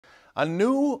A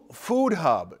new food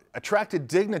hub attracted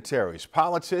dignitaries,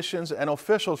 politicians, and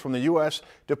officials from the U.S.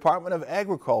 Department of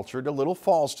Agriculture to Little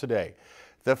Falls today.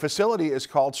 The facility is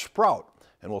called Sprout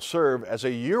and will serve as a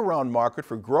year-round market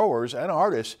for growers and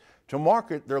artists to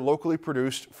market their locally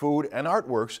produced food and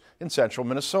artworks in central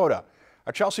Minnesota.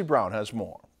 Our Chelsea Brown has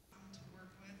more.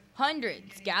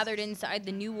 Hundreds gathered inside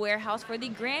the new warehouse for the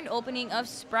grand opening of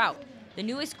Sprout, the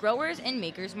newest growers and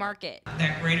makers market.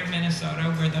 That greater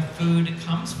Minnesota, where the food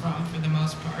comes from for the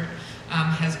most part,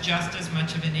 has just as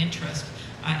much of an interest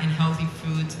in healthy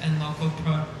foods and local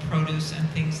produce and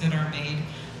things that are made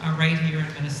right here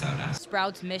in Minnesota.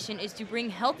 Sprout's mission is to bring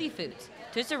healthy foods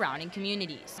to surrounding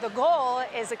communities. The goal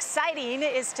is exciting,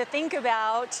 is to think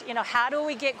about, how do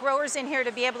we get growers in here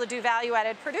to be able to do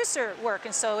value-added producer work?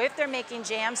 And so if they're making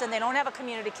jams and they don't have a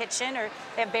community kitchen or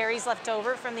they have berries left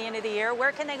over from the end of the year,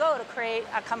 where can they go to create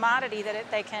a commodity that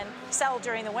they can sell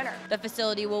during the winter? The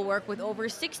facility will work with over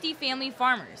 60 family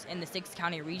farmers in the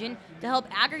 6-county region to help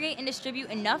aggregate and distribute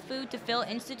enough food to fill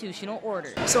institutional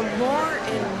orders. So more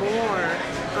and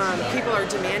more people are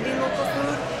demanding local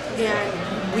food,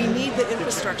 and we need the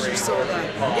infrastructure, so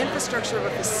the infrastructure of a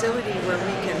facility where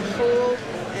we can hold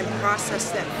and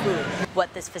process that food.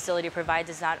 What this facility provides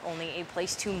is not only a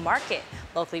place to market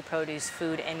locally produced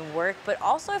food and work, but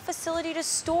also a facility to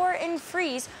store and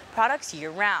freeze products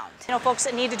year-round. Folks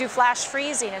that need to do flash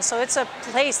freezing, and so it's a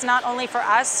place not only for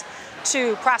us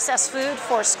to process food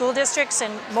for school districts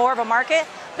and more of a market,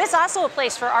 but it's also a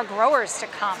place for our growers to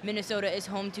come. Minnesota is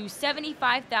home to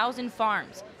 75,000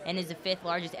 farms and is the 5th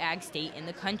largest ag state in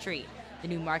the country. The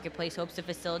new marketplace hopes to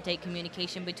facilitate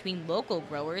communication between local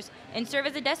growers and serve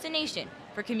as a destination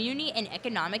for community and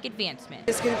economic advancement.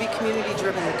 It's going to be community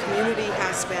driven. The community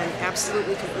has been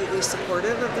absolutely, completely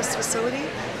supportive of this facility,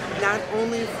 not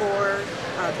only for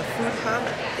the food hub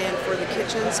and for the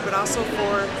kitchens, but also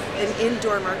for an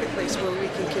indoor marketplace where we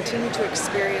can continue to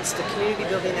experience the community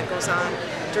building that goes on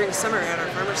during summer at our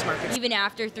farmers markets. Even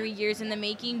after 3 years in the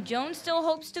making, Jones still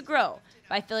hopes to grow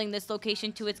by filling this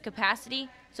location to its capacity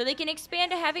so they can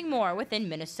expand to having more within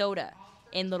Minnesota.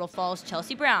 In Little Falls,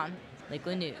 Chelsea Brown,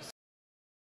 Lakeland News.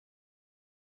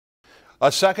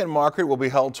 A second market will be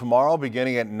held tomorrow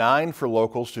beginning at 9 for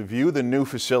locals to view the new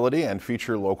facility and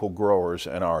feature local growers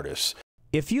and artists.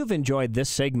 If you've enjoyed this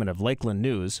segment of Lakeland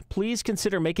News, please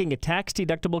consider making a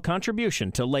tax-deductible contribution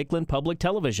to Lakeland Public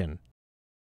Television.